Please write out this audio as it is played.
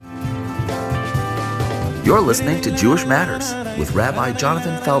You're listening to Jewish Matters with Rabbi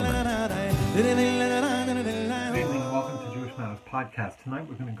Jonathan Feldman. Good evening and welcome to Jewish Matters podcast. Tonight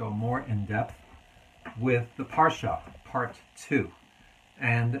we're going to go more in depth with the Parsha, part 2.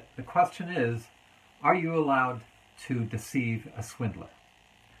 And the question is, are you allowed to deceive a swindler?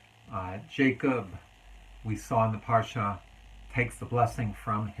 Jacob, we saw in the Parsha, takes the blessing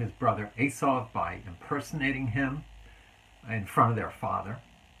from his brother Esau by impersonating him in front of their father.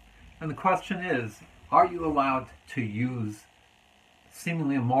 And the question is, are you allowed to use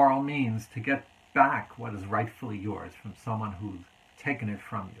seemingly immoral means to get back what is rightfully yours from someone who's taken it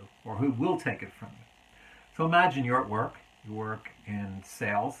from you or who will take it from you? So imagine you're at work, you work in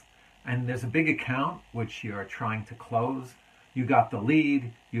sales, and there's a big account which you're trying to close. You got the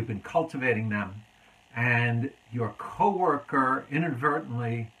lead, you've been cultivating them, and your coworker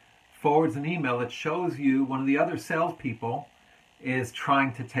inadvertently forwards an email that shows you one of the other salespeople is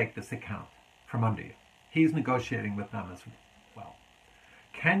trying to take this account from under you. He's negotiating with them as well.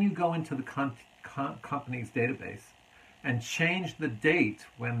 Can you go into the company's database and change the date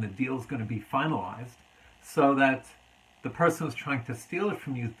when the deal is going to be finalized so that the person who's trying to steal it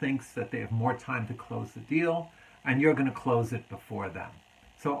from you thinks that they have more time to close the deal and you're going to close it before them?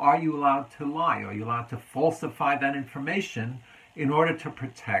 So are you allowed to lie? Are you allowed to falsify that information in order to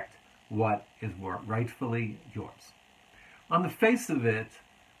protect what is rightfully yours? On the face of it,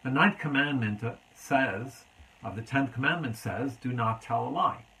 the 9th commandment says, of the 10th commandment says, do not tell a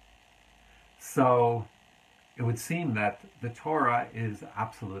lie. So it would seem that the Torah is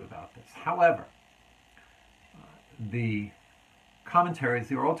absolute about this. However, the commentaries,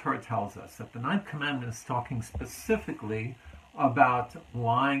 the Oral Torah tells us that the 9th commandment is talking specifically about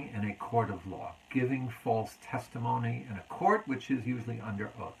lying in a court of law, giving false testimony in a court which is usually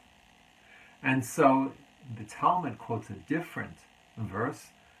under oath. And so the Talmud quotes a different verse,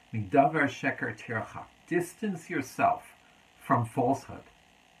 Midavar sheker tircha, distance yourself from falsehood,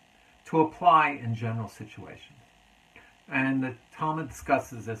 to apply in general situations. And the Talmud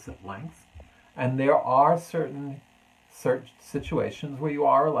discusses this at length, and there are certain situations where you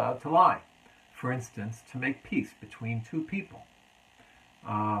are allowed to lie. For instance, to make peace between two people,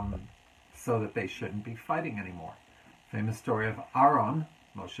 so that they shouldn't be fighting anymore. Famous story of Aaron,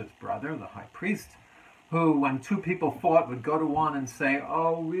 Moshe's brother, the high priest, who, when two people fought, would go to one and say,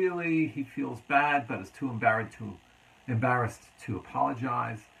 oh, really, he feels bad, but is too embarrassed to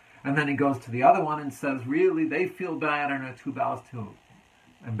apologize. And then he goes to the other one and says, really, they feel bad and are too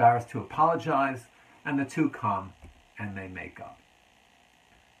embarrassed to apologize. And the two come and they make up.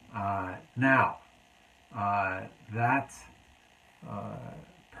 That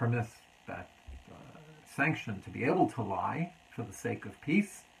permits that sanction to be able to lie for the sake of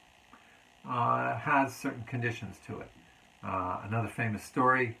peace has certain conditions to it. Another famous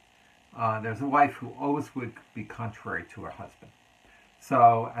story, there's a wife who always would be contrary to her husband.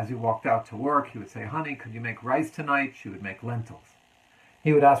 So as he walked out to work, he would say, honey, could you make rice tonight? She would make lentils.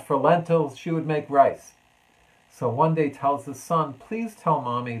 He would ask for lentils, she would make rice. So one day tells the son, please tell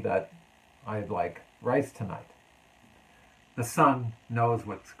mommy that I'd like rice tonight. The son knows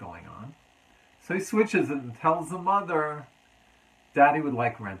what's going on. So he switches it and tells the mother, Daddy would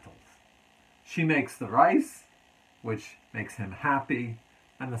like lentils. She makes the rice, which makes him happy,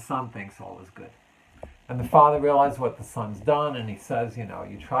 and the son thinks all is good. And the father realizes what the son's done, and he says,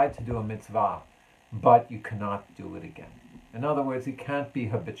 you tried to do a mitzvah, but you cannot do it again. In other words, he can't be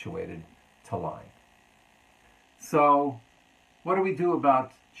habituated to lying. So, what do we do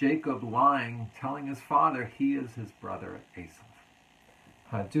about Jacob lying, telling his father he is his brother Esau?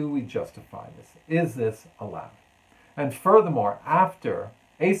 How do we justify this? Is this allowed? And furthermore, after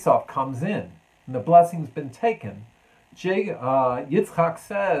Esau comes in and the blessing's been taken, Yitzchak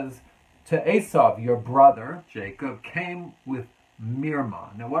says to Esau, your brother Jacob came with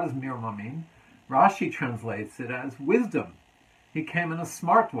mirma. Now what does mirma mean? Rashi translates it as wisdom. He came in a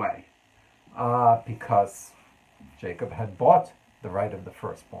smart way because Jacob had bought the right of the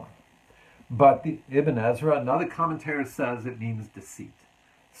firstborn. But the Ibn Ezra, another commentator, says it means deceit.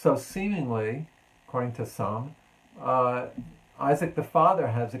 So seemingly, according to some, Isaac the father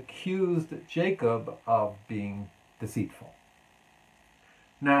has accused Jacob of being deceitful.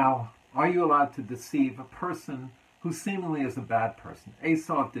 Now, are you allowed to deceive a person who seemingly is a bad person?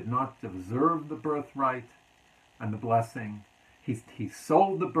 Esau did not deserve the birthright and the blessing. He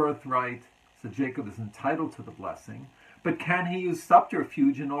sold the birthright, so Jacob is entitled to the blessing. But can he use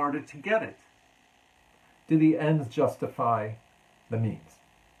subterfuge in order to get it? Do the ends justify the means?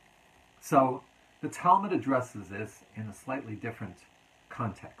 So the Talmud addresses this in a slightly different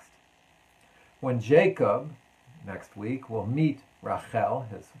context. When Jacob, next week, will meet Rachel,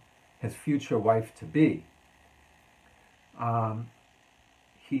 his future wife-to-be,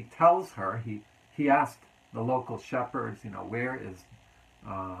 he tells her, he asked the local shepherds,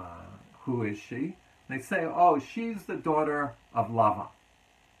 who is she? They say, oh, she's the daughter of Lavan.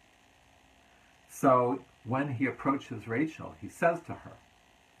 So when he approaches Rachel, he says to her,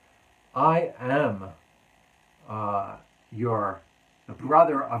 I am the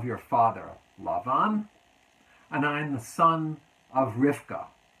brother of your father, Lavan, and I'm the son of Rivka,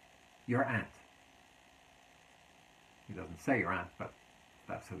 your aunt. He doesn't say your aunt, but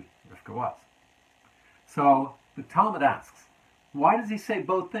that's who Rivka was. So the Talmud asks, why does he say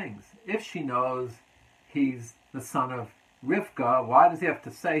both things? If she knows he's the son of Rivka, why does he have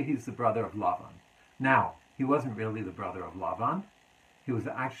to say he's the brother of Lavan? Now, he wasn't really the brother of Lavan. He was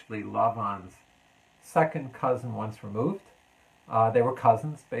actually Lavan's second cousin once removed. They were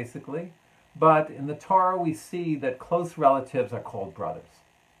cousins, basically. But in the Torah, we see that close relatives are called brothers.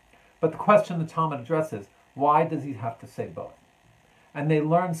 But the question the Talmud addresses, why does he have to say both? And they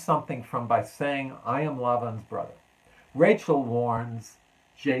learn something from by saying, I am Lavan's brother. Rachel warns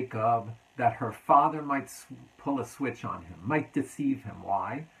Jacob that her father might pull a switch on him, might deceive him.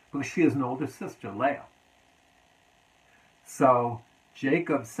 Why? Because she has an older sister, Leah. So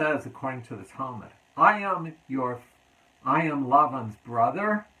Jacob says, according to the Talmud, I am Lavan's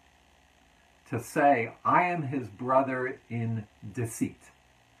brother, to say I am his brother in deceit.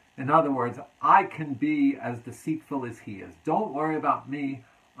 In other words, I can be as deceitful as he is. Don't worry about me.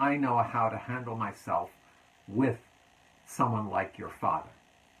 I know how to handle myself with someone like your father,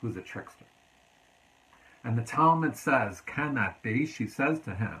 who's a trickster. And the Talmud says, can that be? She says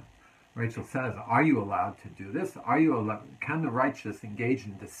to him, Rachel says, are you allowed to do this? Can the righteous engage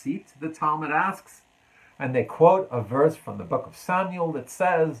in deceit? The Talmud asks. And they quote a verse from the book of Samuel that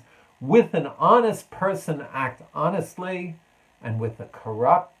says, with an honest person act honestly, and with a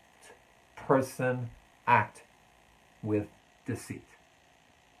corrupt person act with deceit.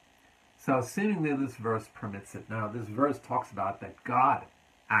 So seemingly this verse permits it. Now this verse talks about that God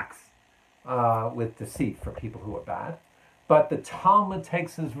acts with deceit for people who are bad. But the Talmud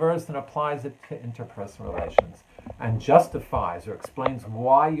takes this verse and applies it to interpersonal relations and justifies or explains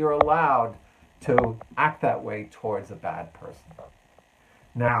why you're allowed to act that way towards a bad person.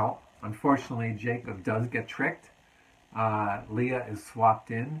 Now, unfortunately, Jacob does get tricked. Leah is swapped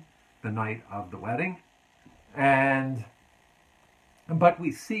in the night of the wedding. But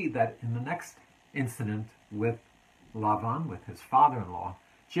we see that in the next incident with Lavan, with his father-in-law,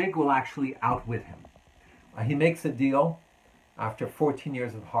 Jacob will actually outwit him. He makes a deal after 14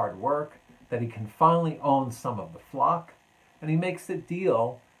 years of hard work that he can finally own some of the flock, and he makes a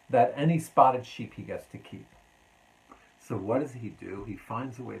deal that any spotted sheep he gets to keep. So what does he do? He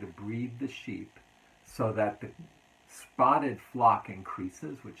finds a way to breed the sheep so that the spotted flock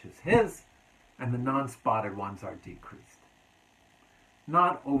increases, which is his, and the non-spotted ones are decreased.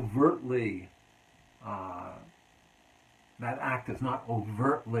 Not overtly, that act is not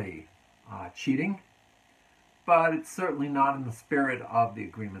overtly cheating, but it's certainly not in the spirit of the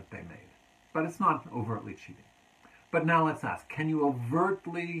agreement they made. But it's not overtly cheating. But now let's ask, can you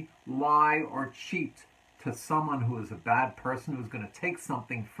overtly lie or cheat to someone who is a bad person, who's going to take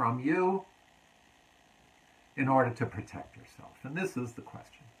something from you in order to protect yourself? And this is the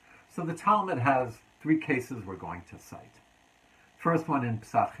question. So the Talmud has three cases we're going to cite. First one in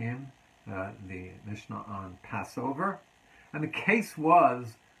Pesachim, the Mishnah on Passover. And the case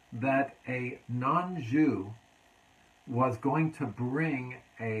was that a non-Jew was going to bring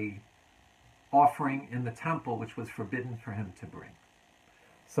a offering in the temple which was forbidden for him to bring.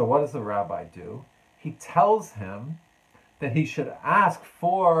 So what does the rabbi do? He tells him that he should ask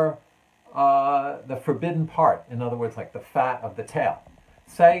for the forbidden part, in other words, like the fat of the tail.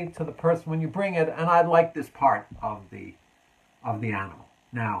 Say to the person when you bring it, and I'd like this part of the animal.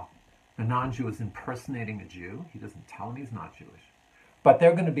 Now, the non-Jew is impersonating a Jew. He doesn't tell him he's not Jewish. But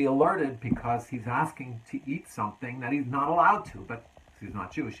they're going to be alerted because he's asking to eat something that he's not allowed to, but he's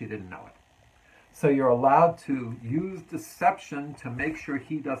not Jewish, he didn't know it. So you're allowed to use deception to make sure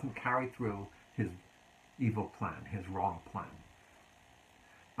he doesn't carry through his evil plan, his wrong plan.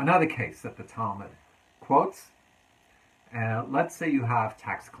 Another case that the Talmud quotes, let's say you have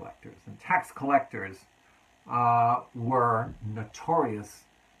tax collectors. And tax collectors were notorious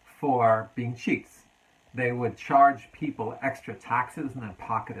for being cheats. They would charge people extra taxes and then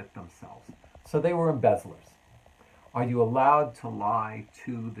pocket it themselves. So they were embezzlers. Are you allowed to lie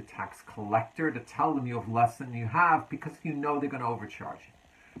to the tax collector to tell them you have less than you have because you know they're going to overcharge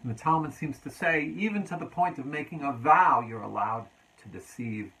you? And the Talmud seems to say, even to the point of making a vow, you're allowed to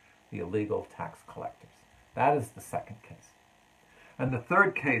deceive the illegal tax collectors. That is the second case. And the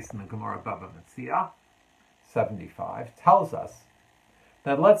third case in the Gemara Bava Metzia 75 tells us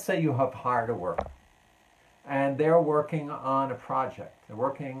that let's say you have hired a worker and they're working on a project. They're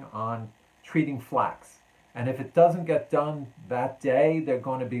working on treating flax. And if it doesn't get done that day, they're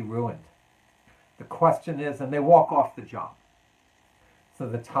going to be ruined. The question is, and they walk off the job. So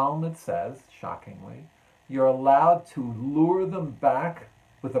the Talmud says, shockingly, you're allowed to lure them back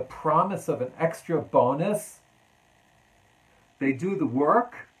with a promise of an extra bonus. They do the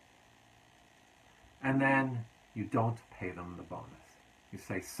work, and then you don't pay them the bonus. You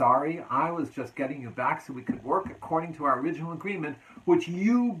say, sorry, I was just getting you back so we could work according to our original agreement, which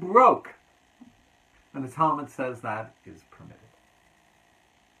you broke. And the Talmud says that is permitted.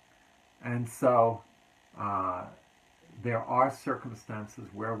 And so there are circumstances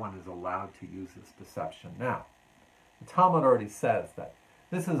where one is allowed to use this deception. Now, the Talmud already says that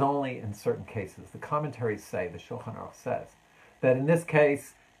this is only in certain cases. The commentaries say, the Shulchan Aruch says, that in this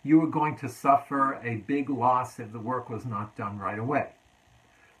case, you were going to suffer a big loss if the work was not done right away.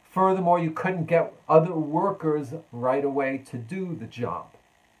 Furthermore, you couldn't get other workers right away to do the job.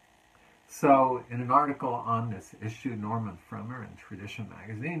 So, in an article on this issue, Norman Fremer in Tradition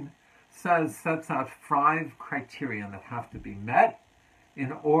magazine sets out 5 criteria that have to be met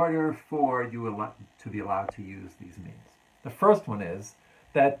in order for you to be allowed to use these means. The first one is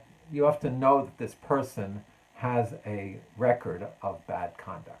that you have to know that this person has a record of bad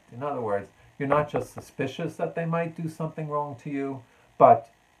conduct. In other words, you're not just suspicious that they might do something wrong to you, but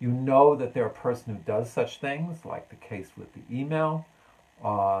you know that they're a person who does such things, like the case with the email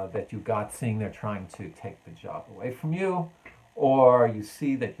that you got seeing they're trying to take the job away from you, or you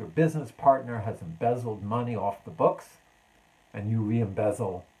see that your business partner has embezzled money off the books and you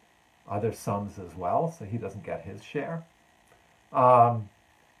re-embezzle other sums as well, so he doesn't get his share.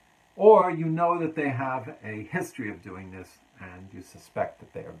 Or you know that they have a history of doing this and you suspect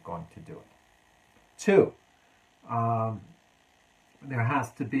that they are going to do it. 2, there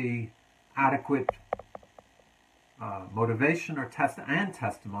has to be adequate motivation or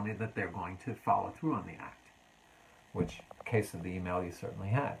testimony that they're going to follow through on the act, which in the case of the email you certainly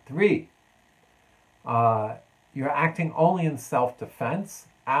had. 3, you're acting only in self-defense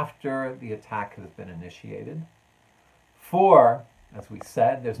after the attack has been initiated. 4, as we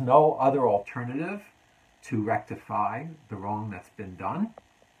said, there's no other alternative to rectify the wrong that's been done.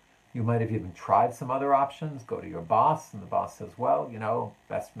 You might have even tried some other options, go to your boss, and the boss says, well,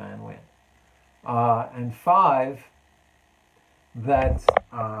 best man win. And 5, that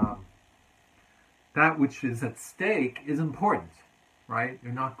that which is at stake is important, right?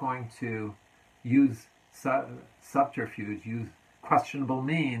 You're not going to use subterfuge, use questionable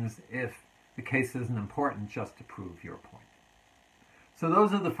means if the case isn't important just to prove your point. So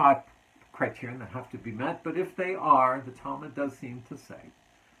those are the 5 criteria that have to be met, but if they are, the Talmud does seem to say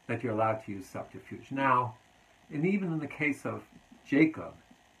that you're allowed to use subterfuge. Now, and even in the case of Jacob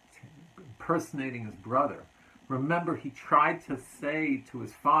impersonating his brother, remember he tried to say to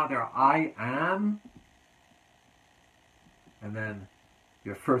his father, I am, and then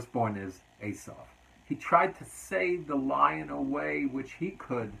your firstborn is Esau. He tried to say the lie in a way which he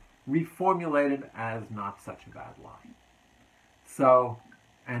could reformulate it as not such a bad lie. So,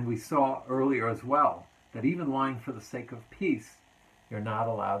 and we saw earlier as well, that even lying for the sake of peace, you're not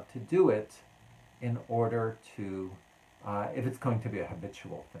allowed to do it in order to, if it's going to be a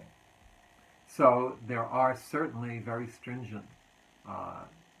habitual thing. So there are certainly very stringent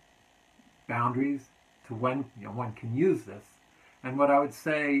boundaries to when one can use this. And what I would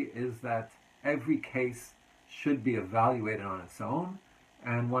say is that every case should be evaluated on its own,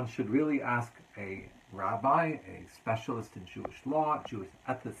 and one should really ask a rabbi, a specialist in Jewish law, Jewish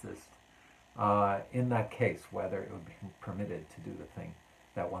ethicist, in that case, whether it would be permitted to do the thing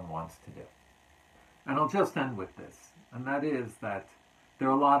that one wants to do. And I'll just end with this, and that is that there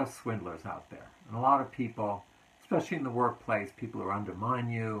are a lot of swindlers out there, and a lot of people, especially in the workplace, people who undermine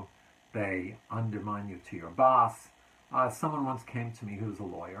you, they undermine you to your boss. Someone once came to me who's a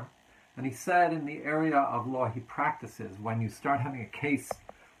lawyer, and he said in the area of law he practices, when you start having a case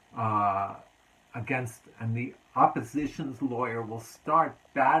against, and the opposition's lawyer will start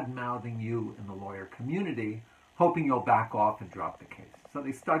bad-mouthing you in the lawyer community, hoping you'll back off and drop the case. So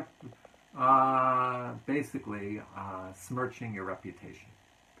they start basically smirching your reputation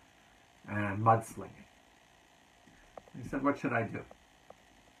and mudslinging. He said, what should I do?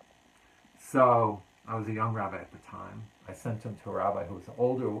 So I was a young rabbi at the time. I sent him to a rabbi who was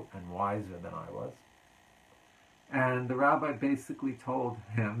older and wiser than I was. And the rabbi basically told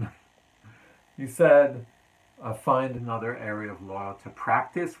him, he said, find another area of law to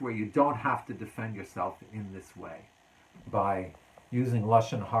practice where you don't have to defend yourself in this way by using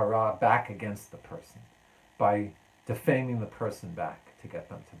Lashon Hara back against the person. by defaming the person back to get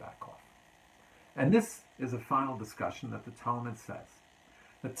them to back off. And this is a final discussion that the Talmud says.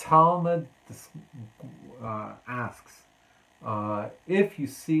 The Talmud asks, if you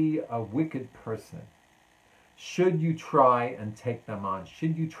see a wicked person, should you try and take them on?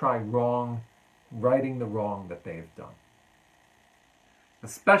 Should you try righting the wrong that they've done?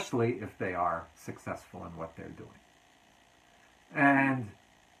 Especially if they are successful in what they're doing. And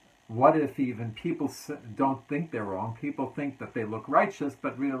what if even people don't think they're wrong? People think that they look righteous,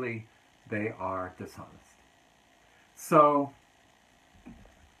 but really they are dishonest. So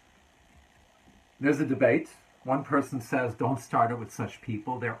there's a debate. One person says, don't start it with such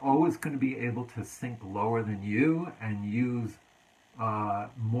people. They're always going to be able to sink lower than you and use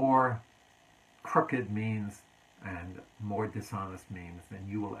more crooked means and more dishonest means than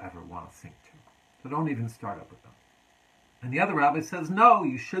you will ever want to sink to. So don't even start up with them. And the other rabbi says, no,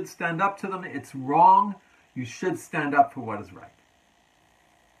 you should stand up to them. It's wrong. You should stand up for what is right.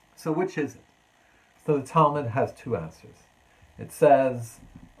 So which is it? So the Talmud has two answers. It says,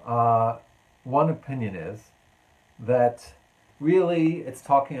 one opinion is that really it's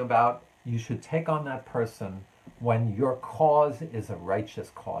talking about you should take on that person when your cause is a righteous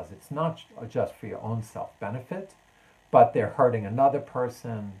cause. It's not just for your own self-benefit, but they're hurting another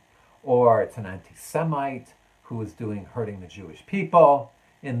person, or it's an anti-Semite who is hurting the Jewish people.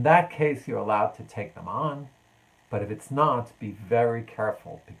 In that case, you're allowed to take them on. But if it's not, be very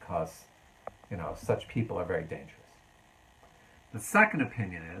careful because, such people are very dangerous. The second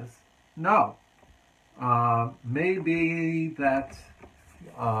opinion is, no. Maybe that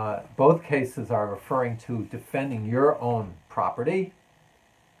both cases are referring to defending your own property.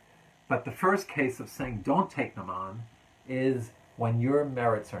 But the first case of saying don't take them on is when your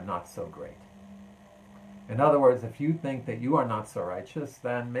merits are not so great. In other words, if you think that you are not so righteous,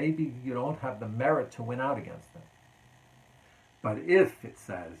 then maybe you don't have the merit to win out against them. But if it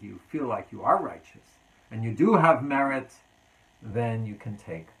says you feel like you are righteous and you do have merit, then you can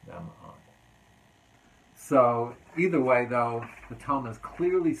take them on. So either way, though, the Talmud is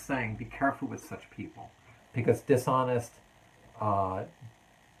clearly saying be careful with such people, because dishonest,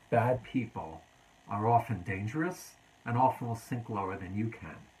 bad people are often dangerous and often will sink lower than you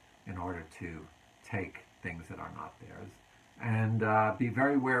can in order to take things that are not theirs. And be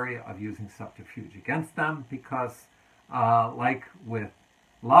very wary of using subterfuge against them, because like with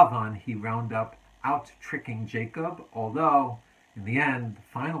Lavan, he wound up out-tricking Jacob, although in the end, the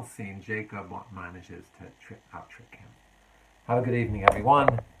final scene, Jacob manages to out-trick him. Have a good evening,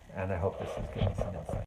 everyone, and I hope this has given some insight.